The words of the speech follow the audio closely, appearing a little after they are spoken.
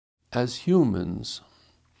as humans,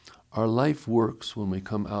 our life works when we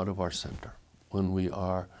come out of our center, when we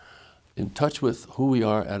are in touch with who we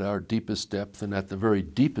are at our deepest depth, and at the very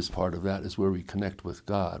deepest part of that is where we connect with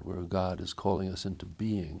God, where God is calling us into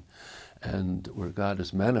being, and where God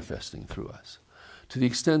is manifesting through us. To the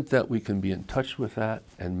extent that we can be in touch with that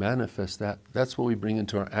and manifest that, that's what we bring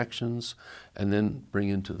into our actions and then bring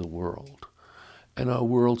into the world. And our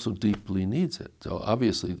world so deeply needs it. So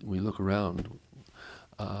obviously, we look around,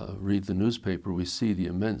 read the newspaper, we see the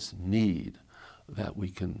immense need that we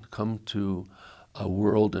can come to a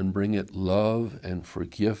world and bring it love and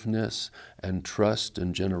forgiveness and trust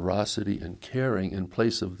and generosity and caring in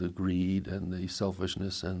place of the greed and the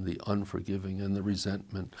selfishness and the unforgiving and the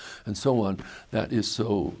resentment and so on that is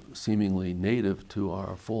so seemingly native to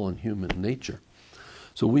our fallen human nature.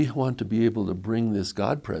 So we want to be able to bring this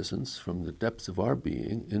God presence from the depths of our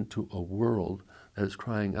being into a world that is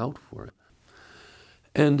crying out for it.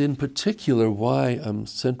 And in particular, why I'm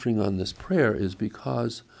centering on this prayer is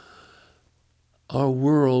because our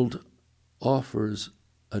world offers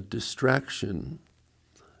a distraction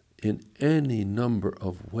in any number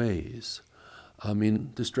of ways. I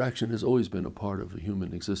mean, distraction has always been a part of the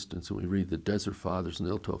human existence, and we read the Desert Fathers, and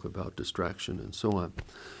they'll talk about distraction and so on.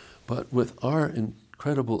 But with our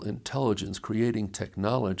incredible intelligence creating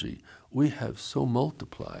technology, we have so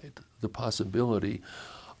multiplied the possibility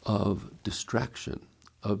of distraction,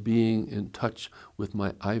 of being in touch with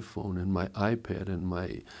my iPhone and my iPad and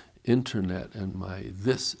my internet and my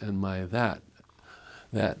this and my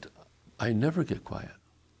that I never get quiet.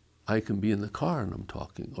 I can be in the car and I'm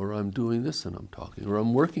talking, or I'm doing this and I'm talking, or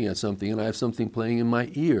I'm working at something and I have something playing in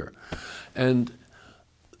my ear. And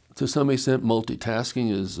to some extent,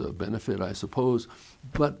 multitasking is a benefit, I suppose,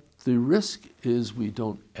 but the risk is we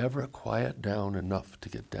don't ever quiet down enough to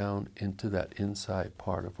get down into that inside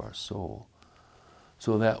part of our soul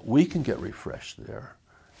so that we can get refreshed there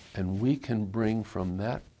and we can bring from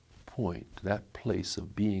that point, that place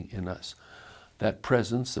of being in us, that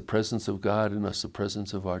presence, the presence of God in us, the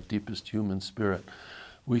presence of our deepest human spirit,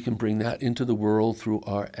 we can bring that into the world through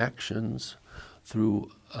our actions, through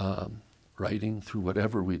writing, through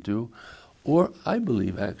whatever we do, or I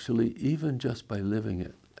believe actually even just by living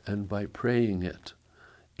it and by praying it,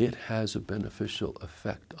 it has a beneficial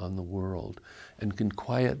effect on the world and can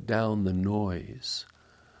quiet down the noise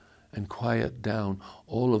and quiet down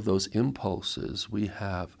all of those impulses we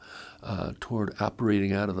have toward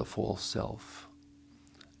operating out of the false self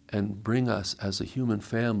and bring us as a human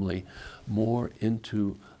family more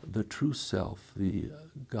into the true self, the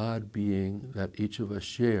God being that each of us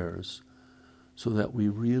shares, so that we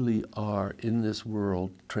really are in this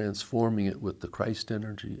world transforming it with the Christ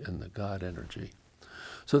energy and the God energy.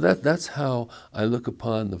 So that's how I look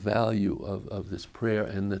upon the value of this prayer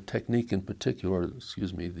and the technique in particular,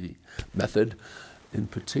 the method in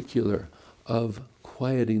particular of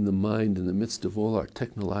quieting the mind in the midst of all our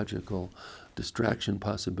technological distraction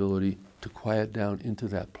possibility, to quiet down into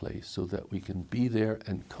that place so that we can be there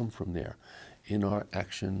and come from there in our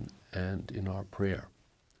action and in our prayer.